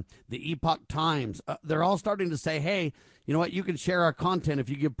Daily, the Epoch Times. They're all starting to say, hey, you know what? You can share our content if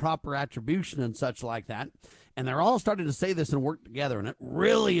you give proper attribution and such like that. And they're all starting to say this and work together. And it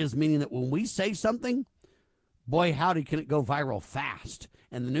really is meaning that when we say something, boy, howdy, can it go viral fast.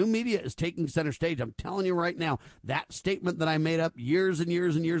 And the new media is taking center stage. I'm telling you right now, that statement that I made up years and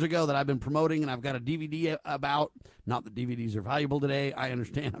years and years ago that I've been promoting and I've got a DVD about, not that DVDs are valuable today, I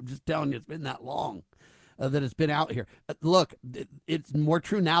understand. I'm just telling you, it's been that long that it's been out here. Look, it's more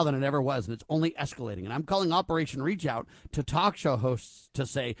true now than it ever was, and it's only escalating. And I'm calling Operation Reach Out to talk show hosts to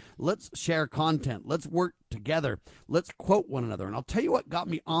say, let's share content. Let's work together. Let's quote one another. And I'll tell you what got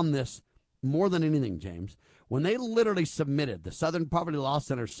me on this more than anything, James. When they literally submitted, the Southern Poverty Law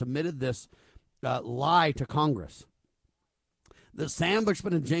Center submitted this lie to Congress, that Sam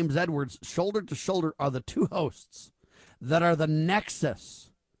Bushman and James Edwards, shoulder to shoulder, are the two hosts that are the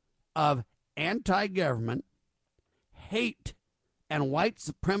nexus of anti-government, hate, and white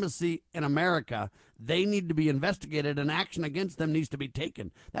supremacy in America, they need to be investigated and action against them needs to be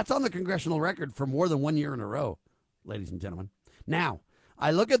taken. That's on the congressional record for more than 1 year in a row, ladies and gentlemen. Now,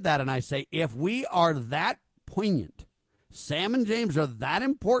 I look at that and I say, if we are that poignant, Sam and James are that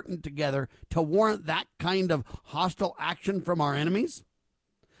important together to warrant that kind of hostile action from our enemies,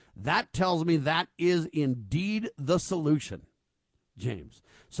 that tells me that is indeed the solution, James.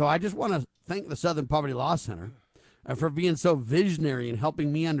 So I just want to thank the Southern Poverty Law Center for being so visionary and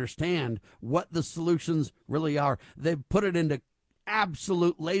helping me understand what the solutions really are. They've put it into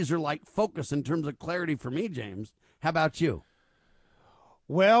absolute laser-like focus in terms of clarity for me, James. How about you?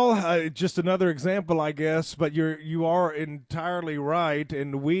 Well, just another example, I guess, but you are entirely right.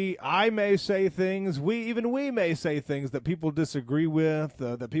 And I may say things, we may say things that people disagree with,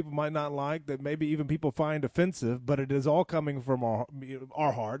 that people might not like, that maybe even people find offensive. But it is all coming from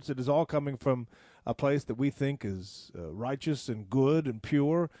our hearts. It is all coming from a place that we think is righteous and good and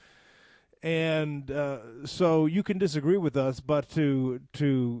pure. And so you can disagree with us, but to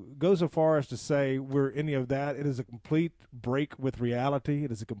go so far as to say we're any of that, it is a complete break with reality.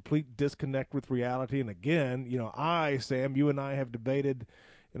 It is a complete disconnect with reality. And again, Sam, you and I have debated,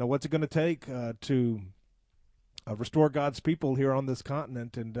 what's it going to take to restore God's people here on this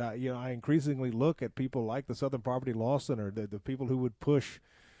continent. And, I increasingly look at people like the Southern Poverty Law Center, the people who would push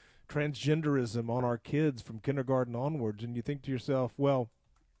transgenderism on our kids from kindergarten onwards. And you think to yourself, well,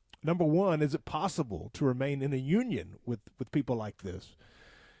 number one, is it possible to remain in a union with people like this?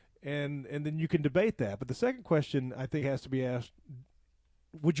 And then you can debate that. But the second question I think has to be asked,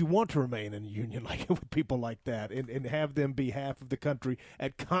 would you want to remain in a union with people like that and have them be half of the country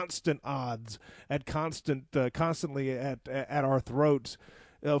at constant odds, constantly at our throats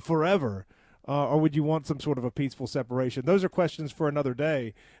forever? Or would you want some sort of a peaceful separation? Those are questions for another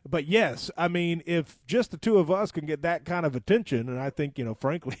day. But yes, I mean, if just the two of us can get that kind of attention, and I think,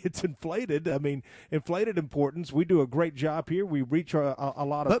 frankly, it's inflated. I mean, inflated importance. We do a great job here. We reach a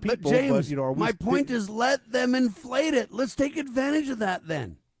lot of people. But James, my point is let them inflate it. Let's take advantage of that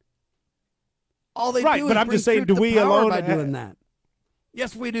then. All they do is I'm just saying, do we alone by doing that?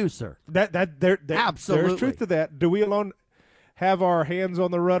 Yes, we do, sir. Absolutely. There's truth to that. Do we alone have our hands on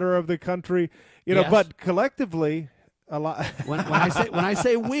the rudder of the country, yes. But collectively, a lot. when I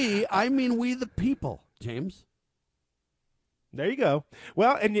say we, I mean we the people, James. There you go.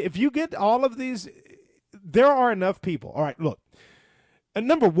 Well, and if you get all of these, there are enough people. All right, look. And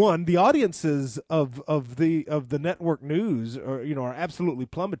number one, the audiences of the network news are absolutely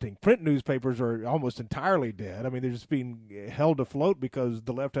plummeting. Print newspapers are almost entirely dead. I mean, they're just being held afloat because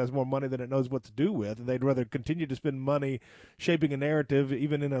the left has more money than it knows what to do with. They'd rather continue to spend money shaping a narrative,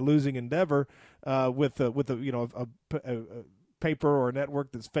 even in a losing endeavor, with a paper or a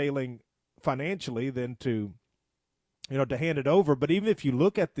network that's failing financially, than to hand it over. But even if you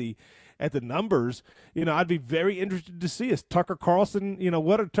look at the numbers, I'd be very interested to see is Tucker Carlson,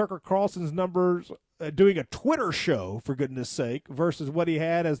 what are Tucker Carlson's numbers doing a Twitter show, for goodness sake, versus what he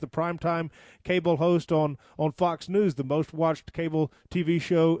had as the primetime cable host on Fox News, the most watched cable TV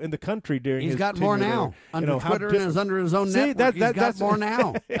show in the country during his tenure. He's got more now. Under Twitter and is under his own network. He's got more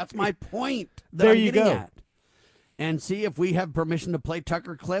now. That's my point that I'm getting at. And see if we have permission to play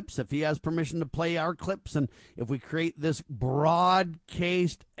Tucker clips, if he has permission to play our clips, and if we create this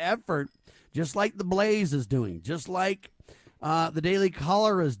broad-cased effort, just like The Blaze is doing, just like the Daily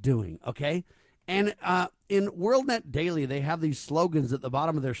Caller is doing, okay? And in WorldNet Daily, they have these slogans at the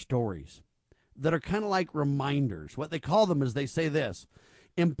bottom of their stories that are kind of like reminders. What they call them is they say this,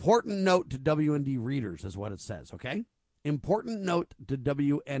 important note to WND readers is what it says, okay? Important note to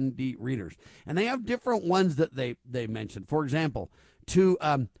WND readers. And they have different ones that they mention. For example, to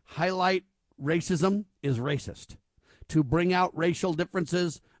highlight racism is racist. To bring out racial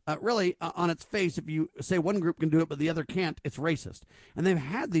differences, really, on its face, if you say one group can do it but the other can't, it's racist. And they've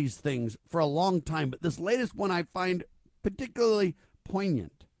had these things for a long time, but this latest one I find particularly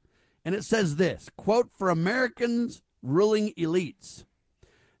poignant. And it says this, quote, for Americans ruling elites,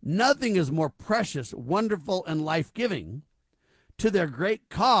 nothing is more precious, wonderful, and life-giving to their great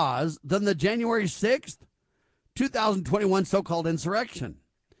cause than the January 6th, 2021 so-called insurrection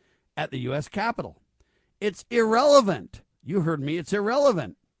at the U.S. Capitol. It's irrelevant. You heard me. It's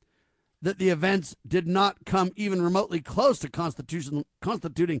irrelevant that the events did not come even remotely close to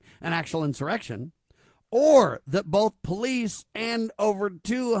constituting an actual insurrection, or that both police and over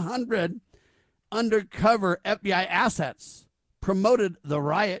 200 undercover FBI assets promoted the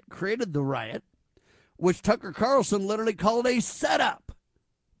riot, created the riot, which Tucker Carlson literally called a setup.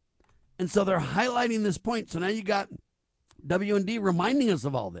 And so they're highlighting this point. So now you got WND reminding us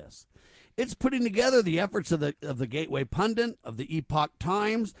of all this. It's putting together the efforts of the Gateway Pundit, of the Epoch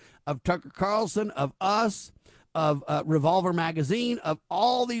Times, of Tucker Carlson, of us, of Revolver Magazine, of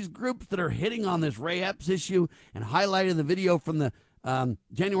all these groups that are hitting on this Ray Epps issue and highlighting the video from the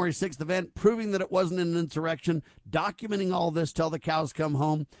January 6th event, proving that it wasn't an insurrection, documenting all this till the cows come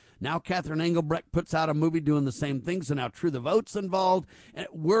home. Now Catherine Engelbrecht puts out a movie doing the same thing, so now True the Vote's involved. And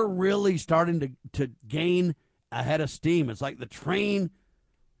we're really starting to gain a head of steam. It's like the train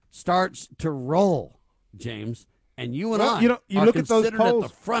starts to roll, James, and you and I are look at those considered polls. at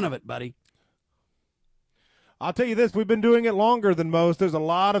the front of it, buddy. I'll tell you this, we've been doing it longer than most. There's a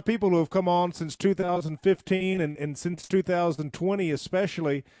lot of people who have come on since 2015 and since 2020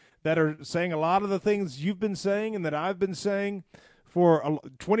 especially that are saying a lot of the things you've been saying and that I've been saying for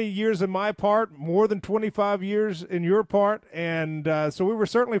 20 years in my part, more than 25 years in your part. And so we were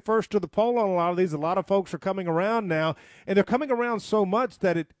certainly first to the poll on a lot of these. A lot of folks are coming around now, and they're coming around so much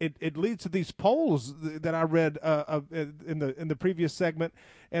that it leads to these polls that I read in the previous segment,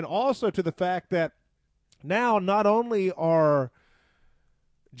 and also to the fact that now not only are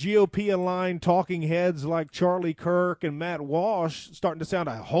GOP-aligned talking heads like Charlie Kirk and Matt Walsh starting to sound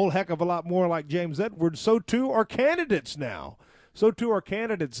a whole heck of a lot more like James Edwards, so too are candidates now.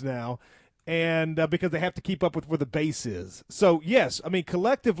 And because they have to keep up with where the base is. So, yes, I mean,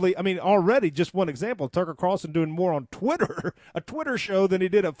 collectively, I mean, already just one example, Tucker Carlson doing more on Twitter, a Twitter show, than he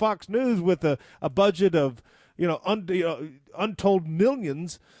did at Fox News with a budget of, untold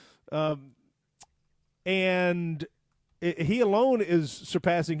millions. And he alone is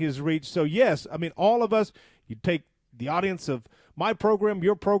surpassing his reach. So, yes, I mean, all of us, you take the audience of my program,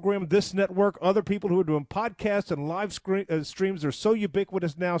 your program, this network, other people who are doing podcasts and live streams are so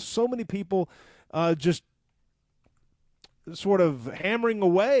ubiquitous now. So many people just sort of hammering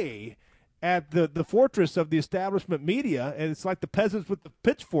away at the fortress of the establishment media. And it's like the peasants with the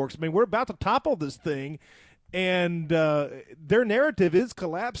pitchforks. I mean, we're about to topple this thing. And their narrative is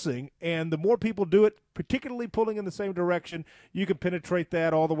collapsing, and the more people do it, particularly pulling in the same direction, you can penetrate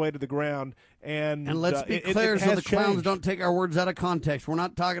that all the way to the ground. And let's be clear so the clowns don't take our words out of context. We're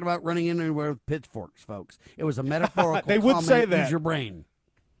not talking about running anywhere with pitchforks, folks. It was a metaphorical They would comment. say that. Use your brain.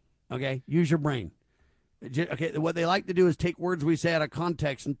 Okay? Use your brain. Okay, what they like to do is take words we say out of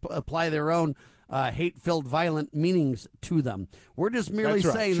context and apply their own hate-filled, violent meanings to them. We're just merely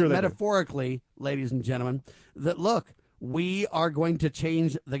saying that metaphorically, ladies and gentlemen, that, look, we are going to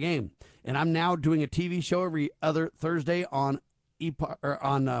change the game. And I'm now doing a TV show every other Thursday on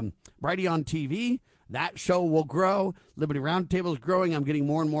Brighteon TV. That show will grow. Liberty Roundtable is growing. I'm getting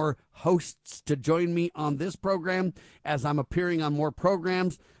more and more hosts to join me on this program as I'm appearing on more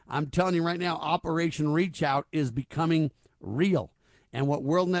programs. I'm telling you right now, Operation Reach Out is becoming real. And what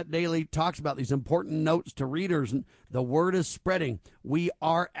WorldNet Daily talks about, these important notes to readers, and the word is spreading. We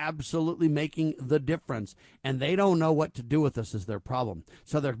are absolutely making the difference. And they don't know what to do with us is their problem.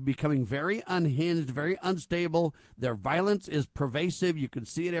 So they're becoming very unhinged, very unstable. Their violence is pervasive. You can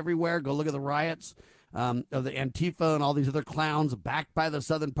see it everywhere. Go look at the riots of the Antifa and all these other clowns backed by the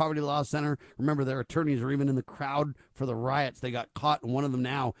Southern Poverty Law Center. Remember, their attorneys are even in the crowd for the riots. They got caught, and one of them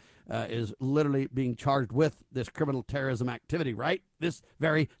now is literally being charged with this criminal terrorism activity right this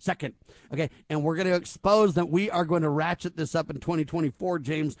very second. Okay, and we're going to expose that. We are going to ratchet this up in 2024,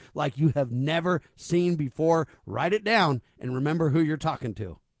 James, like you have never seen before. Write it down and remember who you're talking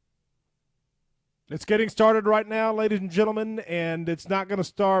to. It's getting started right now, ladies and gentlemen, and it's not going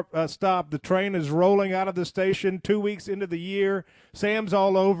to stop. The train is rolling out of the station 2 weeks into the year. Sam's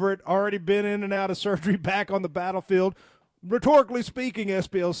all over it, already been in and out of surgery, back on the battlefield. Rhetorically speaking,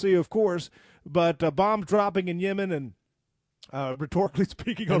 SPLC, of course, but bombs dropping in Yemen and rhetorically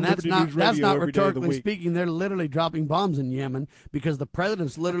speaking on Liberty News Radio that's not every day of the rhetorically week. speaking. They're literally dropping bombs in Yemen because the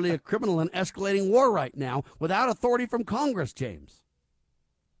president's literally a criminal in escalating war right now without authority from Congress, James.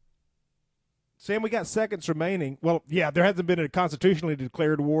 Sam, we got seconds remaining. Well, yeah, there hasn't been a constitutionally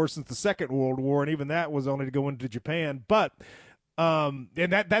declared war since the Second World War, and even that was only to go into Japan. But and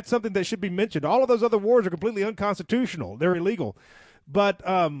that's something that should be mentioned. All of those other wars are completely unconstitutional. They're illegal. But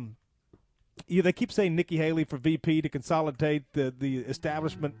they keep saying Nikki Haley for VP to consolidate the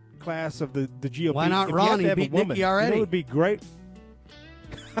establishment class of the GOP. Why not Ronnie beat Nikki already? You know, it would be great.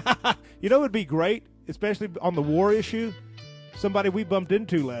 You know, it would be great, especially on the war issue. Somebody we bumped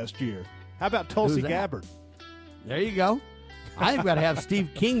into last year. How about Tulsi Gabbard? There you go. I think we got to have Steve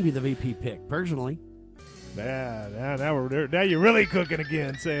King be the VP pick, personally. Now you're really cooking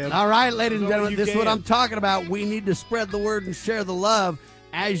again, Sam. All right, ladies and gentlemen, this is what I'm talking about. We need to spread the word and share the love.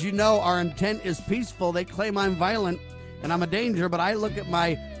 As you know, our intent is peaceful. They claim I'm violent and I'm a danger, but I look at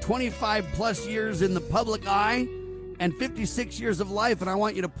my 25-plus years in the public eye, and 56 years of life, and I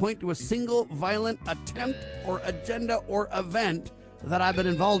want you to point to a single violent attempt or agenda or event that I've been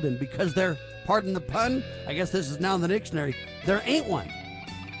involved in, because there, pardon the pun, I guess this is now in the dictionary, there ain't one.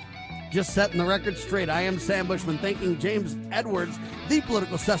 Just setting the record straight. I am Sam Bushman, thanking James Edwards,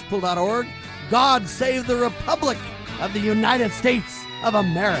 thepoliticalcesspool.org. God save the Republic of the United States of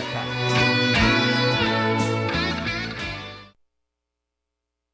America.